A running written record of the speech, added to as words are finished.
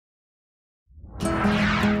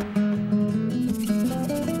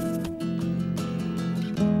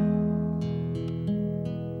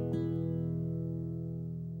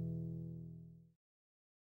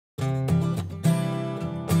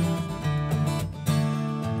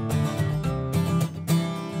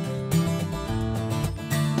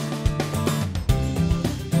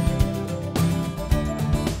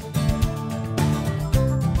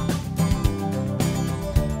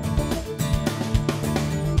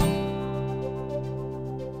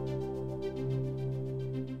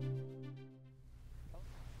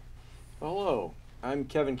I'm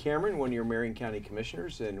Kevin Cameron, one of your Marion County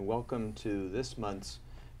Commissioners, and welcome to this month's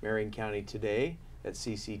Marion County Today at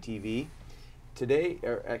CCTV. Today,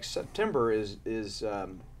 September is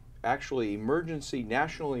actually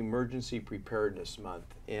National Emergency Preparedness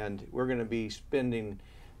Month, and we're going to be spending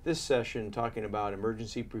this session talking about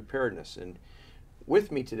emergency preparedness. And with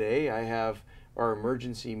me today, I have our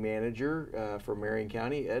emergency manager for Marion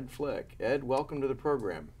County, Ed Flick. Ed, welcome to the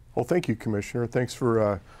program. Well, thank you, Commissioner. Thanks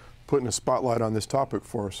for putting a spotlight on this topic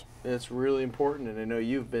for us. It's really important, and I know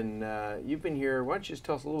you've been here. Why don't you just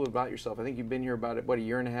tell us a little bit about yourself? I think you've been here about, what, a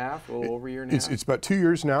year and a half, a little over a year and a half? It's about 2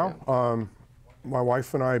 years now. Yeah. My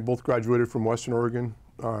wife and I both graduated from Western Oregon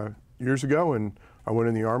years ago, and I went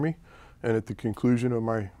in the Army. And at the conclusion of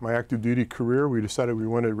my active duty career, we decided we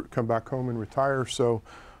wanted to come back home and retire. So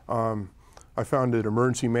I found that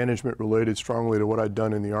emergency management related strongly to what I'd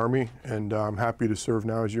done in the Army, and I'm happy to serve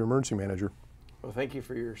now as your emergency manager. Well, thank you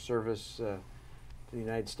for your service to the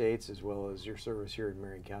United States as well as your service here in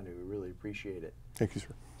Marion County. We really appreciate it. Thank you,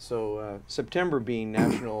 sir. So September being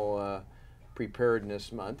National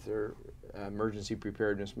Preparedness Month, or Emergency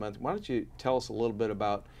Preparedness Month, why don't you tell us a little bit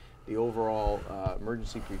about the overall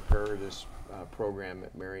emergency preparedness program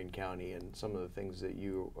at Marion County and some of the things that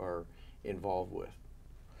you are involved with?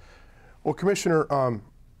 Well, Commissioner,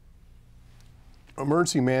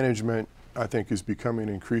 emergency management, I think, is becoming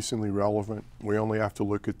increasingly relevant. We only have to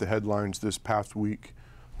look at the headlines this past week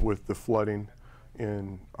with the flooding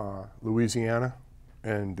in Louisiana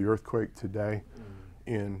and the earthquake today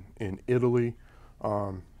in Italy,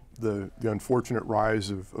 the unfortunate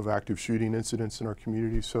rise of active shooting incidents in our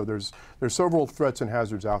community. So there's several threats and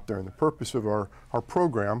hazards out there, and the purpose of our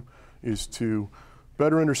program is to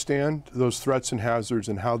better understand those threats and hazards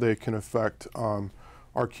and how they can affect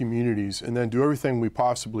our communities, and then do everything we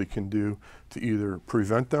possibly can do to either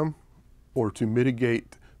prevent them or to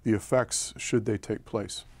mitigate the effects should they take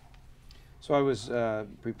place. So I was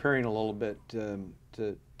preparing a little bit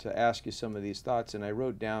to ask you some of these thoughts, and I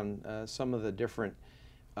wrote down some of the different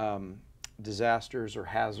disasters or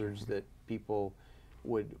hazards that people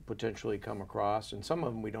would potentially come across, and some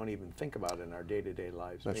of them we don't even think about in our day-to-day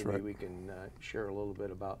lives. That's Maybe right. we can share a little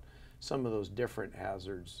bit about some of those different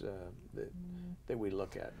hazards that we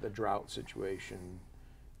look at. The drought situation,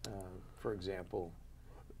 for example.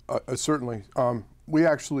 Certainly. We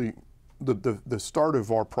actually, the start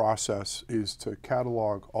of our process is to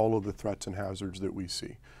catalog all of the threats and hazards that we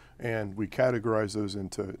see. And we categorize those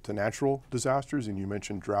into natural disasters, and you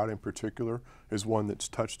mentioned drought in particular is one that's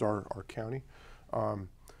touched our county.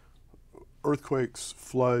 Earthquakes,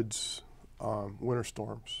 floods, winter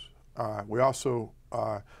storms. We also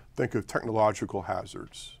think of technological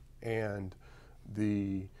hazards, and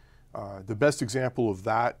the best example of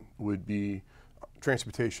that would be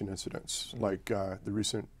transportation incidents, like the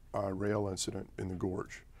recent rail incident in the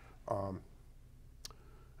Gorge.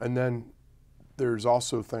 And then there's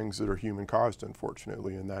also things that are human caused,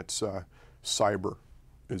 unfortunately, and that's cyber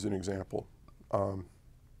is an example.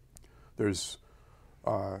 There's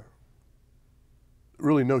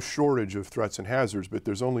really no shortage of threats and hazards, but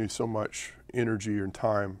there's only so much energy and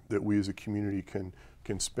time that we as a community can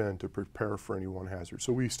spend to prepare for any one hazard.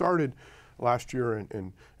 So we started last year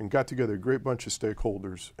and got together a great bunch of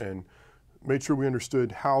stakeholders and made sure we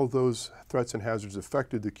understood how those threats and hazards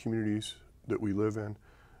affected the communities that we live in.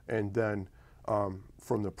 And then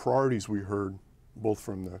from the priorities we heard, both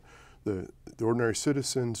from the ordinary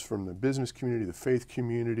citizens, from the business community, the faith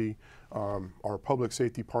community, our public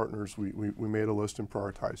safety partners, we made a list and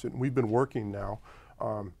prioritized it. And we've been working now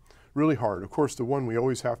really hard. Of course, the one we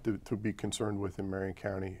always have to be concerned with in Marion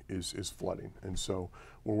County is flooding. And so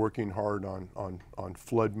we're working hard on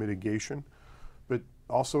flood mitigation. But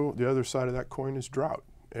also the other side of that coin is drought.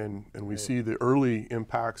 And we see the early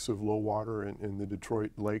impacts of low water in the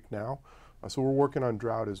Detroit Lake now. So we're working on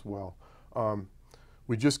drought as well.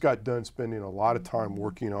 We just got done spending a lot of time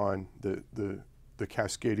working on the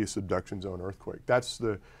Cascadia subduction zone earthquake. That's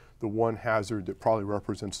the one hazard that probably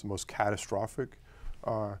represents the most catastrophic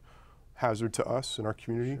hazard to us in our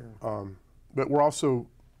community. Sure. But we're also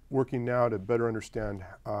working now to better understand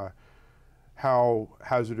how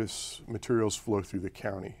hazardous materials flow through the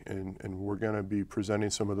county, and we're going to be presenting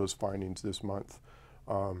some of those findings this month,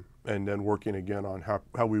 and then working again on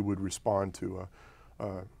how we would respond to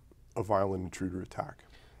a violent intruder attack.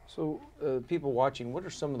 So people watching, what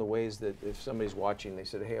are some of the ways that if somebody's watching, they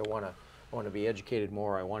said, hey, I want to be educated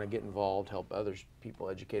more, I want to get involved, help other people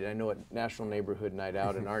educated. I know at National Neighborhood Night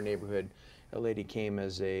Out in our neighborhood, a lady came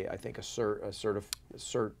as I think a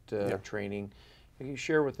CERT Yeah. training. Can you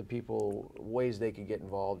share with the people ways they could get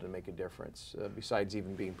involved and make a difference, besides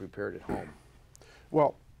even being prepared at home?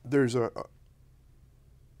 Well, there's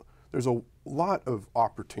there's a lot of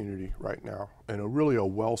opportunity right now, and really a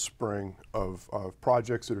wellspring of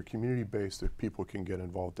projects that are community-based that people can get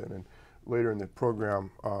involved in. And later in the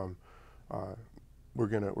program, we're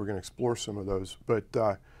gonna explore some of those. But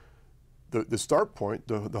the start point,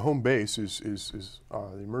 the home base is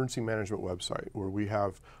the emergency management website, where we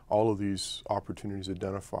have all of these opportunities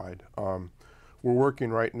identified. We're working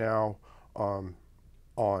right now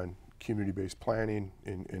on community-based planning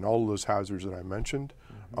in all of those hazards that I mentioned.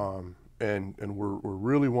 And we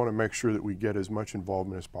really want to make sure that we get as much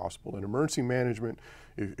involvement as possible. In emergency management,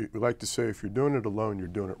 we like to say, if you're doing it alone, you're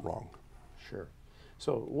doing it wrong. Sure.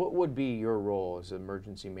 So what would be your role as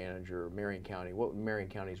emergency manager of Marion County? What would Marion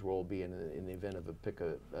County's role be in the event of a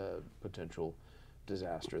potential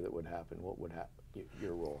disaster that would happen? What would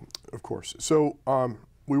your role? Of course. So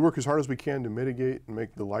we work as hard as we can to mitigate and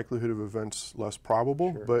make the likelihood of events less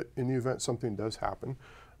probable. Sure. But in the event something does happen,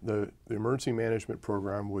 the emergency management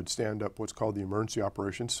program would stand up what's called the Emergency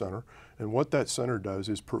Operations Center. And what that center does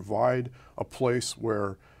is provide a place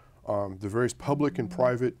where the various public and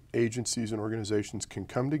private agencies and organizations can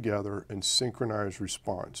come together and synchronize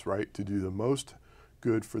response, right, to do the most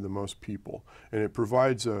good for the most people. And it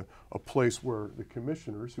provides a place where the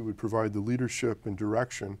commissioners, who would provide the leadership and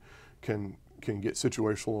direction, can get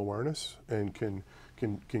situational awareness and can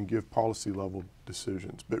give policy level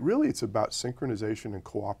decisions. But really it's about synchronization and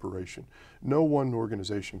cooperation. No one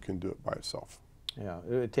organization can do it by itself. Yeah,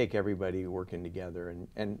 it would take everybody working together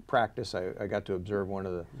and practice. I got to observe one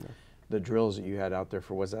of the drills that you had out there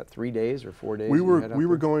for, was that 3 days or 4 days? We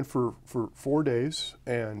were going for 4 days,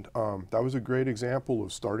 and that was a great example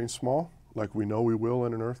of starting small, like we know we will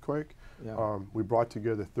in an earthquake. Yeah. We brought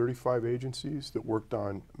together 35 agencies that worked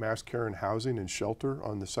on mass care and housing and shelter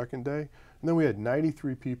on the second day, and then we had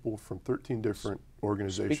 93 people from 13 different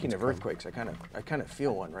organizations. Speaking of earthquakes, I kind of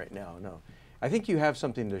feel one right now. No, I think you have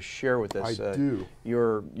something to share with us. I do.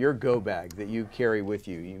 Your go bag that you carry with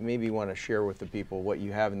you. You maybe want to share with the people what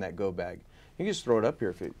you have in that go bag. You can just throw it up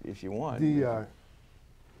here if you want.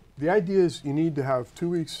 The idea is you need to have 2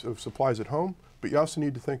 weeks of supplies at home, but you also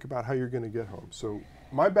need to think about how you're going to get home. So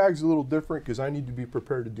my bag's a little different because I need to be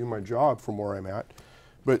prepared to do my job from where I'm at.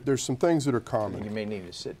 But there's some things that are common. You may need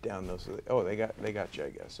to sit down though. So oh, they got you, I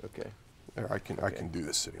guess. Okay. There, I can do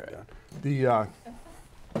this sitting down. The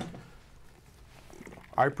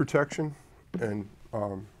eye protection and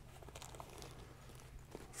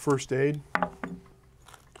first aid,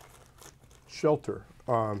 shelter.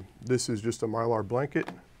 This is just a Mylar blanket.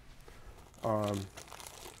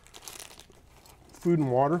 Food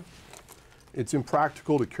and water. It's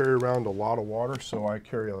impractical to carry around a lot of water, so I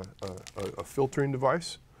carry a filtering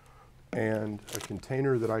device and a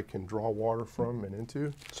container that I can draw water from and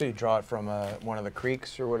into. So you draw it from one of the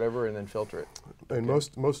creeks or whatever and then filter it? And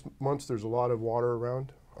most months there's a lot of water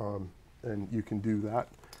around, and you can do that.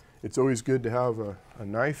 It's always good to have a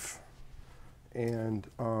knife, and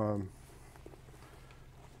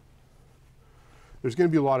there's going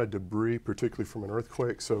to be a lot of debris, particularly from an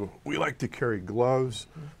earthquake, so we like to carry gloves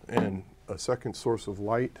and a second source of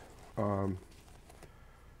light. From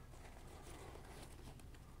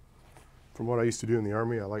what I used to do in the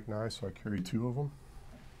Army, I like knives, so I carry 2 of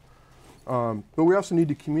them. But we also need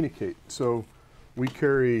to communicate. So we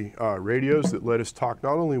carry radios that let us talk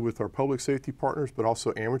not only with our public safety partners, but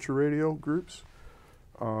also amateur radio groups,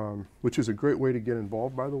 which is a great way to get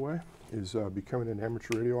involved, by the way, is becoming an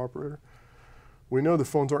amateur radio operator. We know the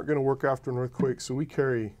phones aren't going to work after an earthquake, so we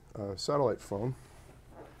carry a satellite phone.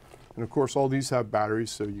 And of course, all these have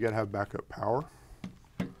batteries, so you got to have backup power.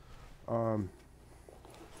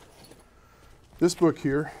 This book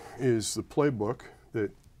here is the playbook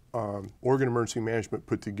that Oregon Emergency Management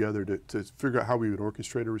put together to figure out how we would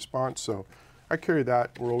orchestrate a response. So I carry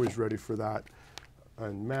that. We're always ready for that.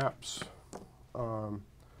 And maps.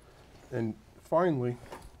 And finally,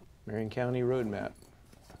 Marion County road map.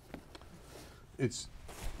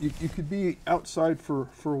 You could be outside for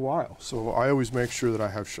a while, so I always make sure that I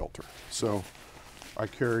have shelter. So I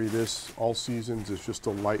carry this all seasons. It's just a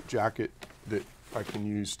light jacket that I can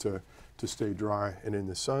use to stay dry, and in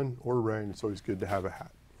the sun or rain, it's always good to have a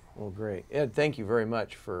hat. Well, great. Ed, thank you very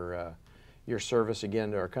much for your service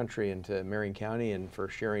again to our country and to Marion County, and for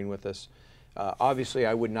sharing with us. Obviously,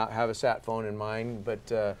 I would not have a sat phone in mine, but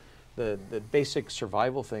the basic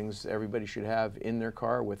survival things everybody should have in their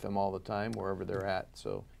car with them all the time, wherever they're at,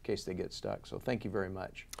 so in case they get stuck. So thank you very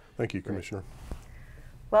much. Thank you, Commissioner.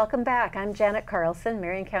 Welcome back. I'm Janet Carlson,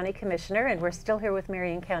 Marion County Commissioner, and we're still here with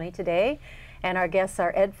Marion County today. And our guests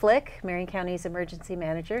are Ed Flick, Marion County's Emergency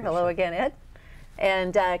Manager. Hello again, Ed.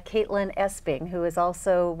 And Caitlin Esping, who is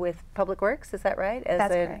also with Public Works, is that right? As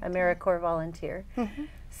That's an correct. AmeriCorps volunteer.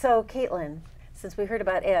 So Caitlin, since we heard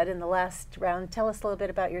about Ed in the last round, tell us a little bit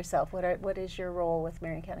about yourself. What is your role with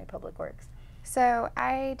Marion County Public Works? So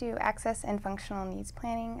I do access and functional needs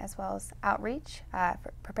planning as well as outreach,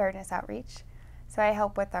 preparedness outreach. So I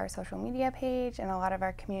help with our social media page and a lot of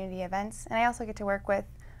our community events. And I also get to work with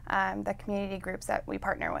the community groups that we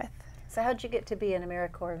partner with. So how'd you get to be an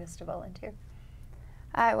AmeriCorps Vista volunteer?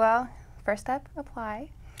 Well, first up, apply.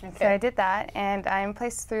 Okay. So I did that, and I'm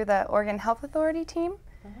placed through the Oregon Health Authority team.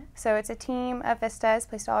 So it's a team of Vistas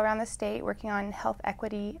placed all around the state working on health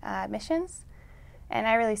equity missions. And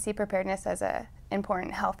I really see preparedness as an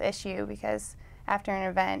important health issue because after an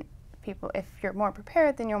event, if you're more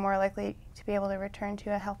prepared, then you're more likely to be able to return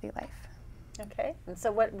to a healthy life. Okay. And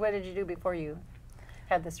so what did you do before you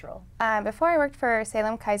had this role? Before I worked for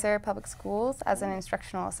Salem-Keizer Public Schools as an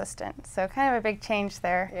instructional assistant. So kind of a big change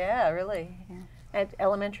there. Yeah, really. Yeah. At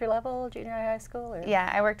elementary level, junior high school? Or?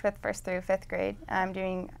 Yeah, I worked with 1st through 5th grade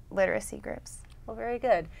doing literacy groups. Well, very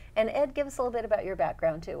good. And Ed, give us a little bit about your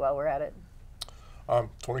background too while we're at it.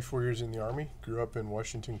 24 years in the Army, grew up in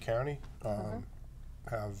Washington County,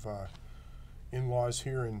 have in-laws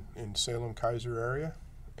here in Salem-Keizer area,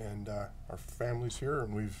 and our family's here,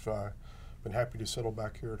 and we've been happy to settle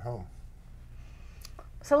back here at home.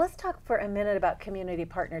 So let's talk for a minute about community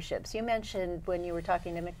partnerships. You mentioned when you were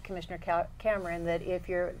talking to Commissioner Cameron that if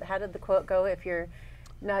you're, how did the quote go? If you're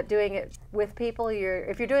not doing it with people,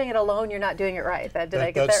 if you're doing it alone, you're not doing it right. Did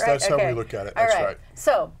I get that right? That's how we look at it. That's right.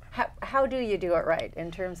 So how do you do it right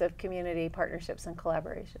in terms of community partnerships and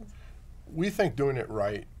collaborations? We think doing it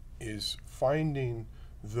right is finding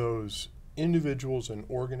those individuals and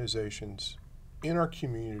organizations in our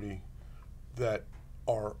community that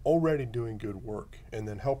are already doing good work and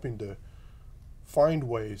then helping to find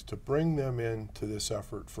ways to bring them into this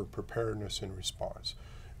effort for preparedness and response.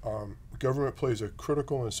 Government plays a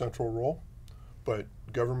critical and central role, but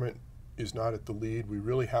government is not at the lead. We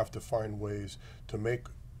really have to find ways to make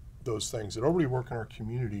those things that already work in our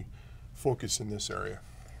community focus in this area.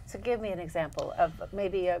 So give me an example of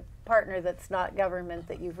maybe a partner that's not government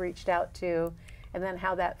that you've reached out to, and then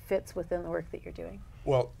how that fits within the work that you're doing.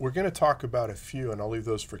 Well, we're going to talk about a few, and I'll leave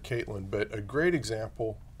those for Caitlin, but a great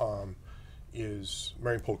example is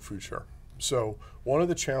Marion Food Share. So one of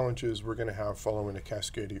the challenges we're going to have following a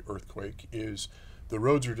Cascadia earthquake is the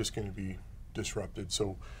roads are just going to be disrupted.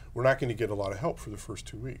 So we're not going to get a lot of help for the first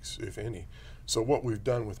 2 weeks, if any. So what we've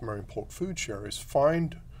done with Marion Food Share is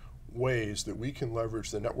find ways that we can leverage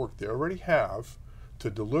the network they already have to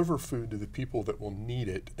deliver food to the people that will need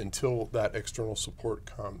it until that external support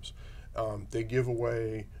comes. They give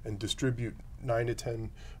away and distribute 9 to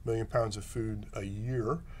 10 million pounds of food a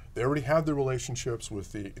year. They already have the relationships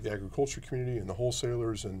with the agriculture community and the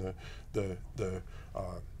wholesalers and the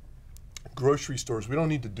grocery stores. We don't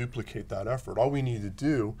need to duplicate that effort. All we need to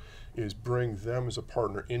do is bring them as a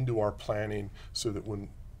partner into our planning so that when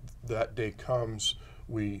that day comes,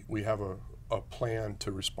 we have a plan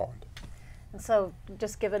to respond. And so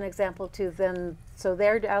just give an example to them. So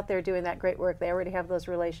they're out there doing that great work. They already have those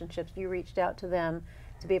relationships. You reached out to them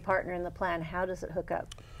to be a partner in the plan. How does it hook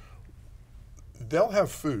up? They'll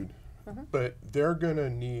have food, but they're going to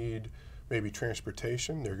need maybe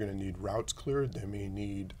transportation. They're going to need routes cleared. They may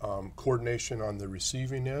need coordination on the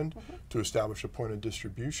receiving end to establish a point of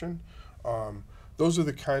distribution. Those are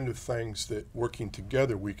the kind of things that working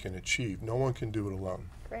together we can achieve. No one can do it alone.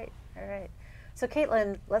 Great. All right. So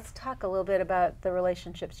Caitlin, let's talk a little bit about the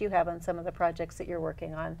relationships you have on some of the projects that you're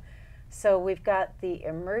working on. So we've got the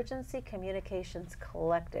Emergency Communications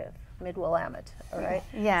Collective, Mid-Willamette, all right?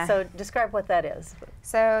 Yeah. So describe what that is.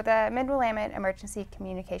 So the Mid-Willamette Emergency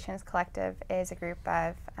Communications Collective is a group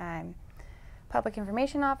of public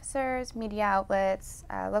information officers, media outlets,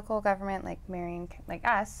 local government like Marion, like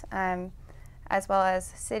us, as well as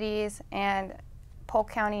cities, and Polk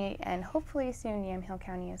County and hopefully soon Yamhill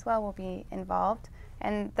County as well will be involved.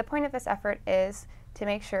 And the point of this effort is to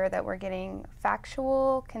make sure that we're getting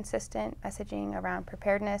factual, consistent messaging around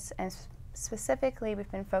preparedness, and specifically we've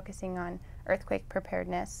been focusing on earthquake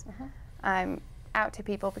preparedness out to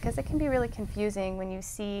people, because it can be really confusing when you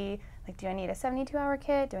see, like, do I need a 72-hour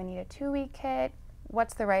kit? Do I need a 2-week kit?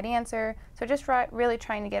 What's the right answer? So just really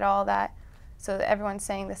trying to get all that so that everyone's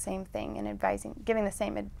saying the same thing and giving the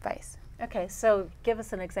same advice. Okay, so give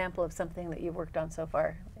us an example of something that you've worked on so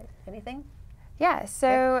far. Anything? Yeah,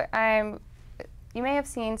 so you may have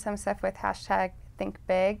seen some stuff with hashtag Think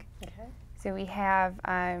Big. Okay. So we have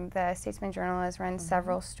the Statesman Journal has run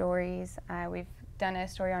several stories. We've done a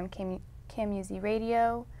story on KMUZ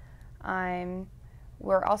Radio.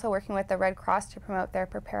 We're also working with the Red Cross to promote their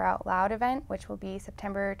Prepare Out Loud event, which will be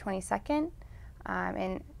September 22nd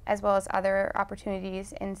in as well as other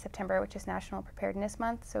opportunities in September, which is National Preparedness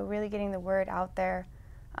Month. So really getting the word out there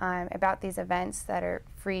about these events that are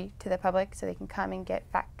free to the public so they can come and get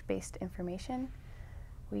fact-based information.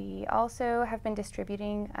 We also have been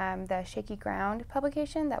distributing the Shaky Ground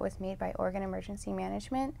publication that was made by Oregon Emergency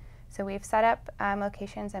Management. So we've set up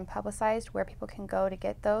locations and publicized where people can go to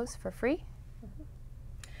get those for free.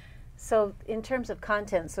 So in terms of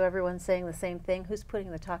content, so everyone's saying the same thing, who's putting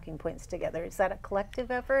the talking points together? Is that a collective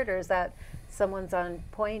effort, or is that someone's on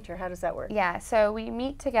point, or how does that work? Yeah, so we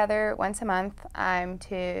meet together once a month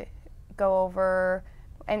to go over,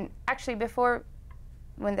 and actually before,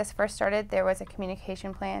 when this first started, there was a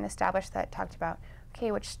communication plan established that talked about,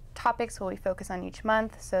 okay, which topics will we focus on each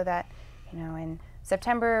month, so that, you know, in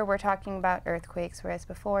September we're talking about earthquakes, whereas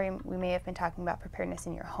before we may have been talking about preparedness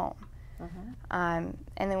in your home. And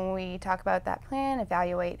then when we talk about that plan,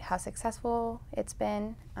 evaluate how successful it's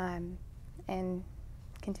been, and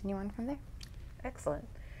continue on from there. Excellent.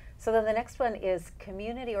 So then the next one is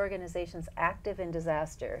Community Organizations Active in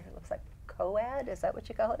Disaster. It looks like COAD, is that what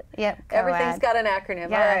you call it? Yep, COAD. Everything's got an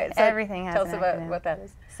acronym. Yeah, all right. So everything has tell an us about acronym. what that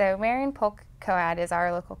is. So Marion Polk COAD is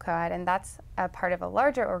our local COAD, and that's a part of a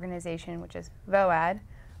larger organization, which is VOAD,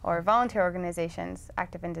 or Volunteer Organizations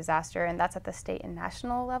Active in Disaster, and that's at the state and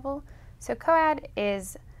national level. So COAD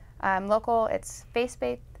is local, it's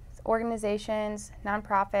faith-based organizations,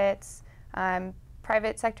 nonprofits,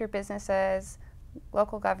 private sector businesses,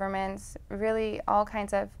 local governments, really all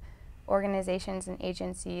kinds of organizations and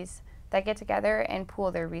agencies that get together and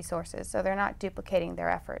pool their resources, so they're not duplicating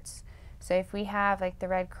their efforts. So if we have like the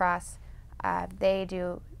Red Cross, they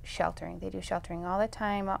do sheltering. They do sheltering all the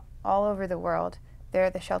time, all over the world.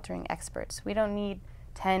 They're the sheltering experts. We don't need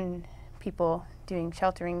 10 people doing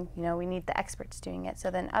sheltering, you know, we need the experts doing it.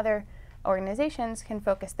 So then other organizations can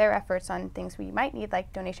focus their efforts on things we might need,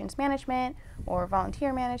 like donations management or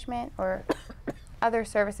volunteer management or other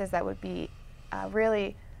services that would be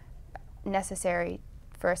really necessary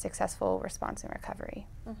for a successful response and recovery.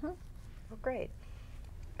 Well, great.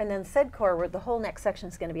 And then SEDCOR, where the whole next section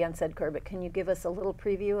is going to be on SEDCOR, but can you give us a little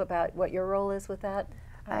preview about what your role is with that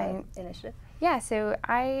initiative? Yeah, so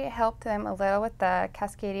I helped them a little with the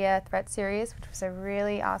Cascadia Threat Series, which was a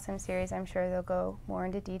really awesome series. I'm sure they'll go more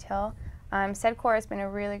into detail. SEDCOR has been a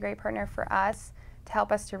really great partner for us to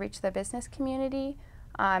help us to reach the business community,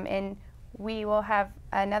 and we will have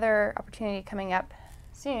another opportunity coming up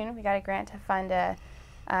soon. We got a grant to fund a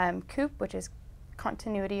COOP, which is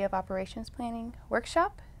Continuity of Operations Planning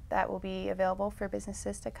workshop that will be available for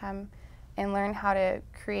businesses to come and learn how to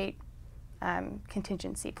create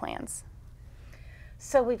contingency plans.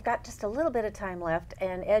 So we've got just a little bit of time left,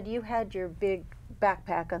 and Ed, you had your big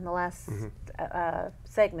backpack on the last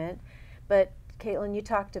segment, but Caitlin, you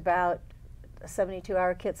talked about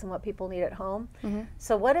 72-hour kits and what people need at home.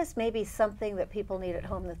 So what is maybe something that people need at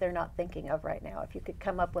home that they're not thinking of right now? If you could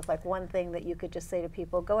come up with like one thing that you could just say to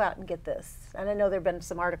people, go out and get this. And I know there have been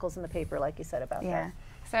some articles in the paper, like you said, about that.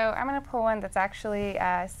 So I'm going to pull one that's actually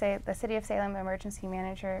the City of Salem Emergency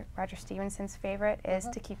Manager Roger Stevenson's favorite is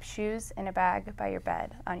to keep shoes in a bag by your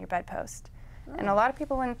bed, on your bedpost. And a lot of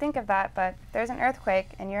people wouldn't think of that, but if there's an earthquake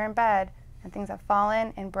and you're in bed and things have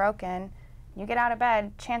fallen and broken, you get out of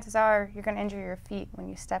bed, chances are you're going to injure your feet when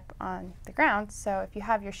you step on the ground. So if you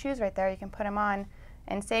have your shoes right there, you can put them on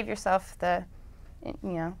and save yourself the, you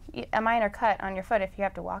know, a minor cut on your foot. If you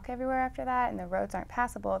have to walk everywhere after that and the roads aren't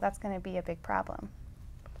passable, that's going to be a big problem.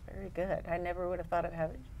 Very good. I never would have thought of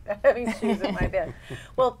having shoes in my bed.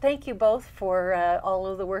 Well, thank you both for all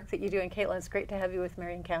of the work that you do. And Caitlin, it's great to have you with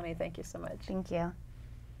Marion County. Thank you so much. Thank you.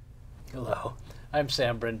 Hello. I'm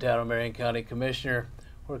Sam Brentano, Marion County Commissioner.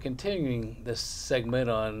 We're continuing this segment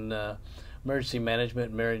on emergency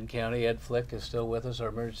management in Marion County. Ed Flick is still with us, our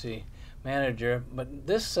emergency manager. But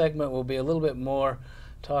this segment will be a little bit more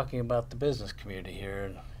talking about the business community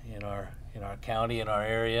here in our county, in our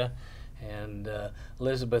area. And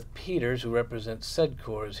Elizabeth Peters, who represents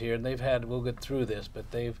SEDCOR, is here, and we'll get through this,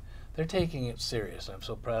 but they're taking it serious. I'm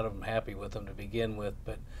so proud of them, happy with them to begin with.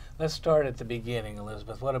 But let's start at the beginning,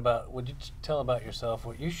 Elizabeth. would you tell about yourself?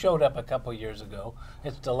 You showed up a couple years ago.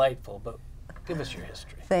 It's delightful, but give us your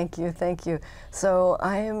history. Thank you, thank you. So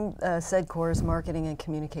I am SEDCOR's Marketing and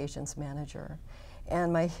Communications Manager.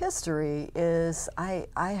 And my history is I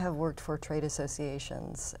have worked for trade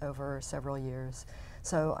associations over several years.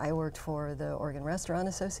 So I worked for the Oregon Restaurant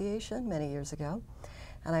Association many years ago,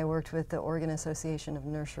 and I worked with the Oregon Association of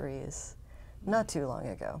Nurseries not too long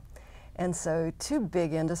ago. And so two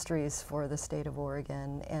big industries for the state of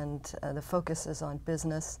Oregon, and the focus is on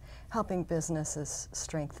business, helping businesses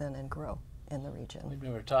strengthen and grow in the region. We've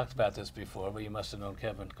never talked about this before, but you must have known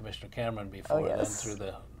Commissioner Cameron before then through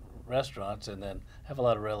the restaurants, and then have a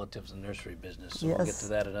lot of relatives in the nursery business, so we'll get to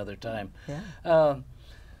that another time. Yeah.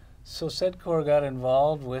 So SEDCOR got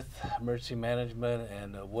involved with emergency management,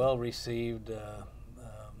 and a well-received,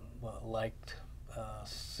 liked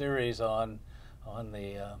series on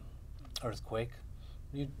the earthquake.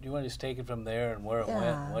 You want to just take it from there and where it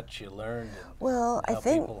went, what you learned? Well, I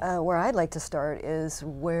think where I'd like to start is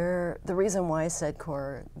where the reason why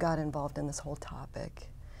SEDCOR got involved in this whole topic.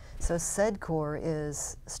 So SEDCOR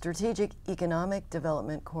is Strategic Economic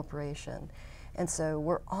Development Corporation. And so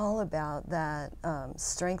we're all about that,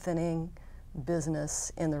 strengthening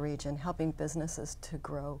business in the region, helping businesses to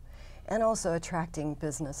grow, and also attracting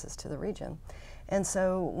businesses to the region. And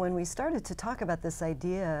so when we started to talk about this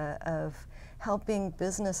idea of helping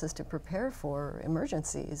businesses to prepare for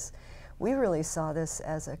emergencies, we really saw this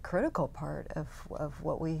as a critical part of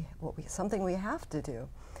something we have to do.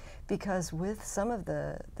 Because with some of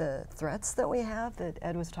the threats that we have that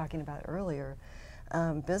Ed was talking about earlier,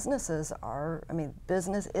 business is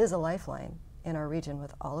a lifeline in our region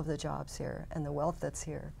with all of the jobs here and the wealth that's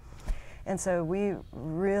here. And so we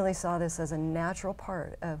really saw this as a natural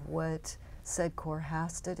part of what SEDCOR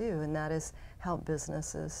has to do, and that is help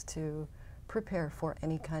businesses to prepare for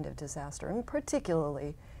any kind of disaster. And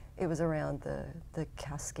particularly, it was around the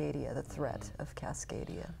Cascadia, the threat of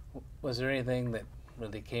Cascadia. Was there anything that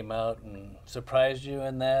really came out and surprised you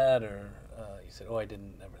in that, or you said, oh, I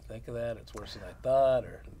didn't ever think of that, it's worse than I thought?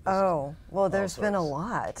 Or well, there's been a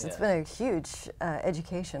lot. Yeah. It's been a huge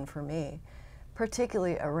education for me,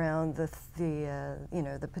 particularly around the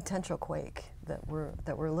potential quake that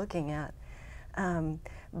we're looking at.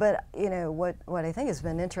 But what I think has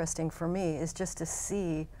been interesting for me is just to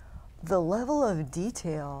see the level of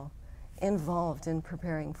detail involved in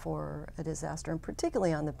preparing for a disaster, and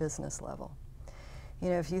particularly on the business level.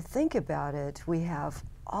 If you think about it, we have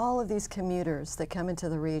all of these commuters that come into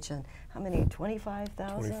the region. How many?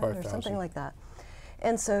 25,000 or something like that.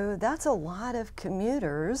 And so that's a lot of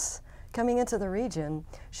commuters coming into the region.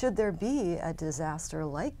 Should there be a disaster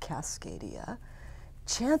like Cascadia,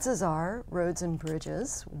 chances are roads and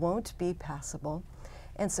bridges won't be passable.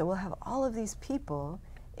 And so we'll have all of these people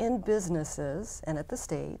in businesses and at the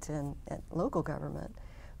state and at local government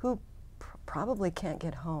who probably can't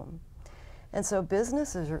get home. And so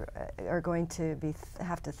businesses are going to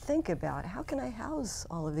have to think about, how can I house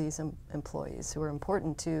all of these employees who are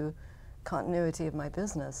important to continuity of my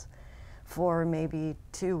business for maybe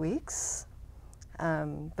 2 weeks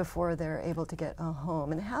before they're able to get a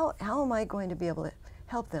home? And how am I going to be able to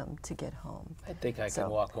help them to get home? I think I can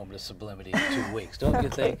walk home to Sublimity in 2 weeks, don't you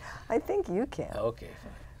think? I think you can. Okay,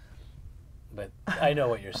 fine. But I know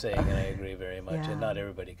what you're saying, and I agree very much. Yeah. And not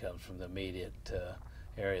everybody comes from the immediate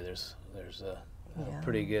area. There's a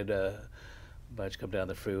pretty good bunch come down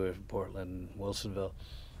the freeway from Portland, Wilsonville.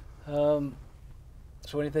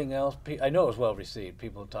 So anything else? I know it was well received.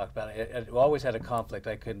 People talked about it. I always had a conflict.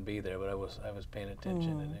 I couldn't be there, but I was paying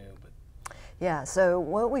attention and knew. But yeah. So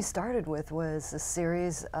what we started with was a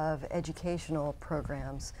series of educational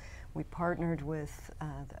programs. We partnered with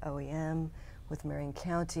the OEM, with Marion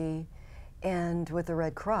County, and with the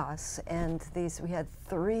Red Cross. And we had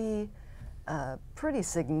 3 pretty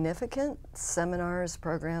significant seminars,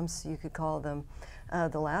 programs, you could call them.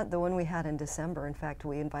 The one we had in December, in fact,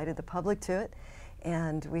 we invited the public to it,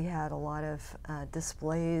 and we had a lot of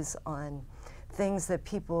displays on things that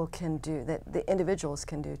people can do, that the individuals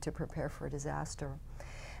can do to prepare for a disaster.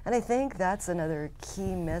 And I think that's another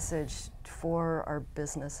key message for our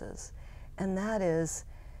businesses, and that is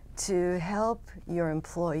to help your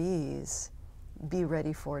employees be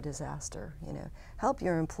ready for a disaster. Help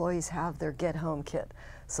your employees have their get-home kit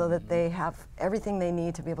so that they have everything they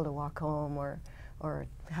need to be able to walk home or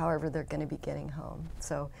however they're going to be getting home.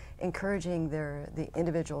 So encouraging the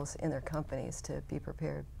individuals in their companies to be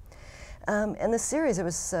prepared. And the series, it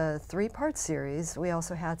was a 3-part series. We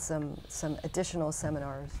also had some additional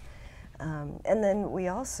seminars. And then we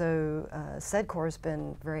also, SEDCOR has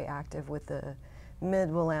been very active with the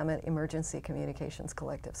Mid-Willamette Emergency Communications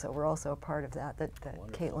Collective. So we're also a part of that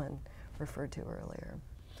Caitlin referred to earlier.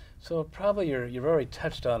 So probably you've already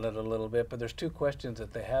touched on it a little bit, but there's 2 questions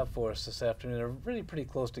that they have for us this afternoon. They're really pretty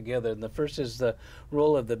close together. And the first is the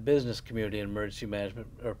role of the business community in emergency management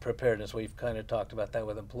or preparedness. We've kind of talked about that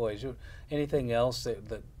with employees. Anything else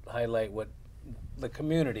that highlight what the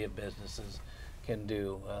community of businesses can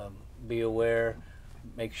do? Be aware,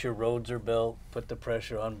 make sure roads are built, put the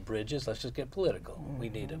pressure on bridges. Let's just get political. We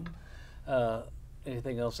need them.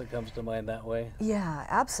 Anything else that comes to mind that way? Yeah,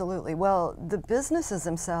 absolutely. Well, the businesses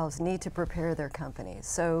themselves need to prepare their companies.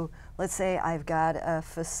 So let's say I've got a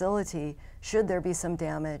facility, should there be some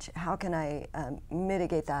damage, how can I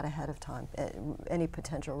mitigate that ahead of time, any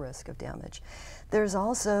potential risk of damage? There's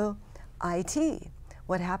also IT.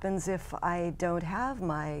 What happens if I don't have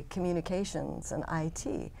my communications and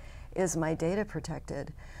IT? Is my data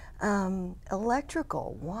protected?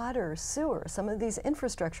 Electrical, water, sewer, some of these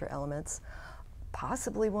infrastructure elements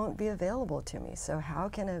possibly won't be available to me. So how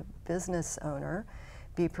can a business owner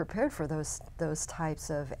be prepared for those types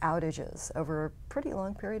of outages over a pretty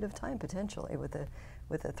long period of time, potentially, with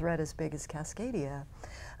a threat as big as Cascadia?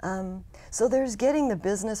 So there's getting the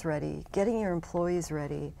business ready, getting your employees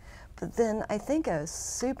ready, but then I think a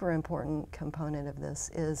super important component of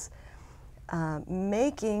this is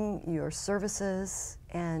making your services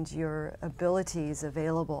and your abilities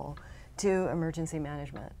available to emergency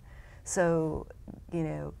management. So, you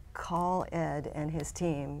know, call Ed and his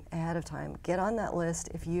team ahead of time. Get on that list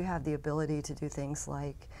if you have the ability to do things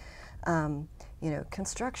like, you know,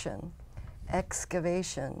 construction,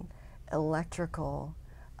 excavation, electrical,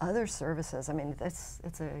 other services. I mean, it's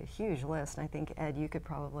a huge list. And I think, Ed, you could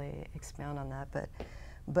probably expound on that.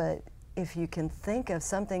 But if you can think of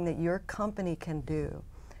something that your company can do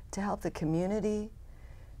to help the community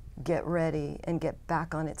get ready and get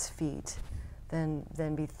back on its feet,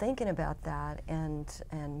 then be thinking about that and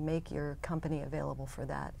make your company available for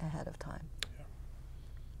that ahead of time.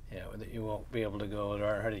 Yeah, you won't be able to go, there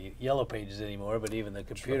aren't hardly yellow pages anymore, but even the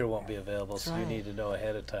computer won't be available, so you need to know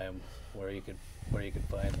ahead of time where you could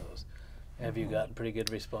find those. Have you gotten pretty good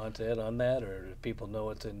response, Ed, on that, or do people know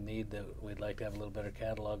what's in need that we'd like to have a little better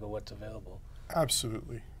catalog of what's available?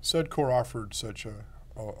 Absolutely. SEDCOR offered such a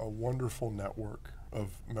wonderful network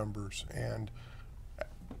of members, and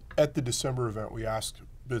at the December event, we asked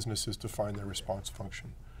businesses to find their response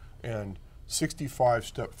function, and 65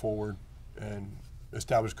 stepped forward and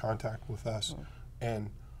established contact with us, and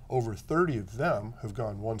over 30 of them have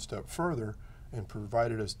gone one step further and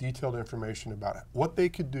provided us detailed information about what they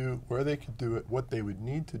could do, where they could do it, what they would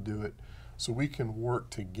need to do it, so we can work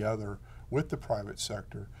together with the private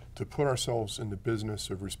sector to put ourselves in the business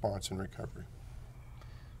of response and recovery.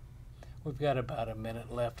 We've got about a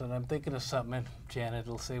minute left, and I'm thinking of something, and Janet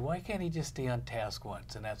will say, why can't he just stay on task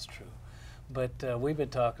once? And that's true. But we've been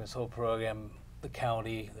talking this whole program, the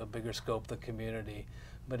county, the bigger scope, the community,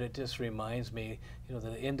 but it just reminds me, you know,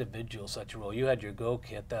 the individual such a role. You had your Go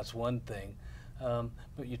Kit, that's one thing,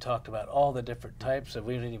 but you talked about all the different types of,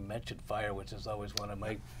 we didn't even mention fire, which is always one of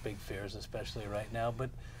my big fears, especially right now,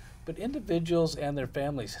 but individuals and their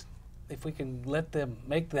families, if we can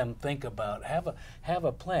make them think about, have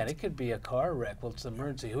a plan. It could be a car wreck, well, it's an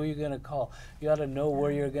emergency, who are you gonna call? You ought to know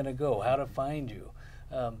where you're gonna go, how to find you.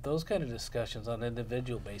 Those kind of discussions on an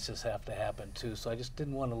individual basis have to happen too, so I just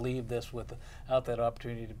didn't want to leave this without that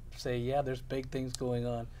opportunity to say, yeah, there's big things going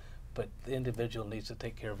on, but the individual needs to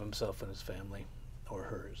take care of himself and his family, or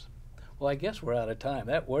hers. Well, I guess we're out of time.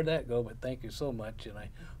 Where'd that go? But thank you so much, and I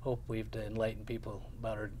hope we've enlightened people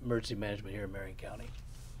about our emergency management here in Marion County.